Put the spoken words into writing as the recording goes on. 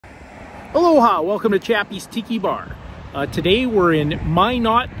Aloha, welcome to Chappie's Tiki Bar. Today we're in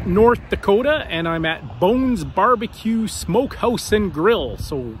Minot, North Dakota, and I'm at Bones BBQ Smokehouse and Grill.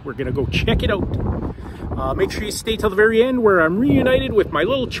 So we're gonna go check it out. Make sure you stay till the very end where I'm reunited with my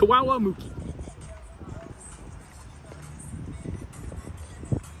little Chihuahua Mookie.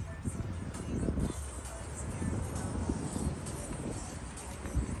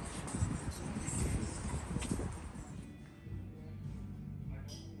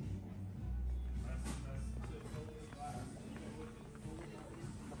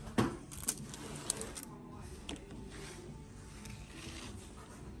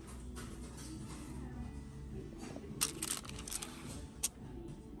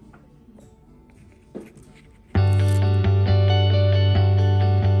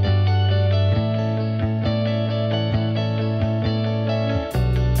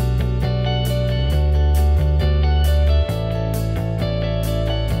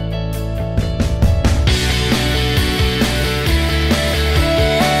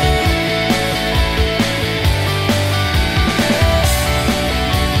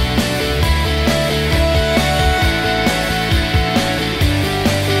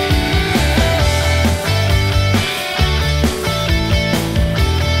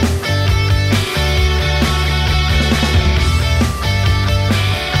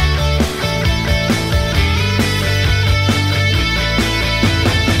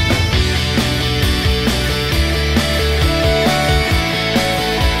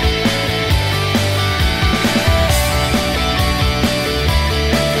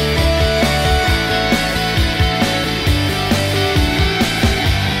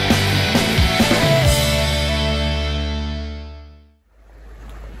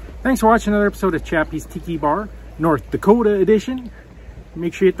 Thanks for watching another episode of Chappie's Tiki Bar, North Dakota edition.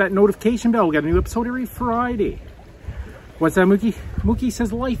 Make sure you hit that notification bell. We got a new episode every Friday. What's that, Mookie? Mookie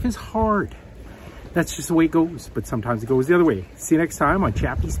says life is hard. That's just the way it goes, but sometimes it goes the other way. See you next time on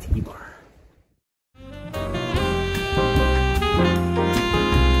Chappie's Tiki Bar.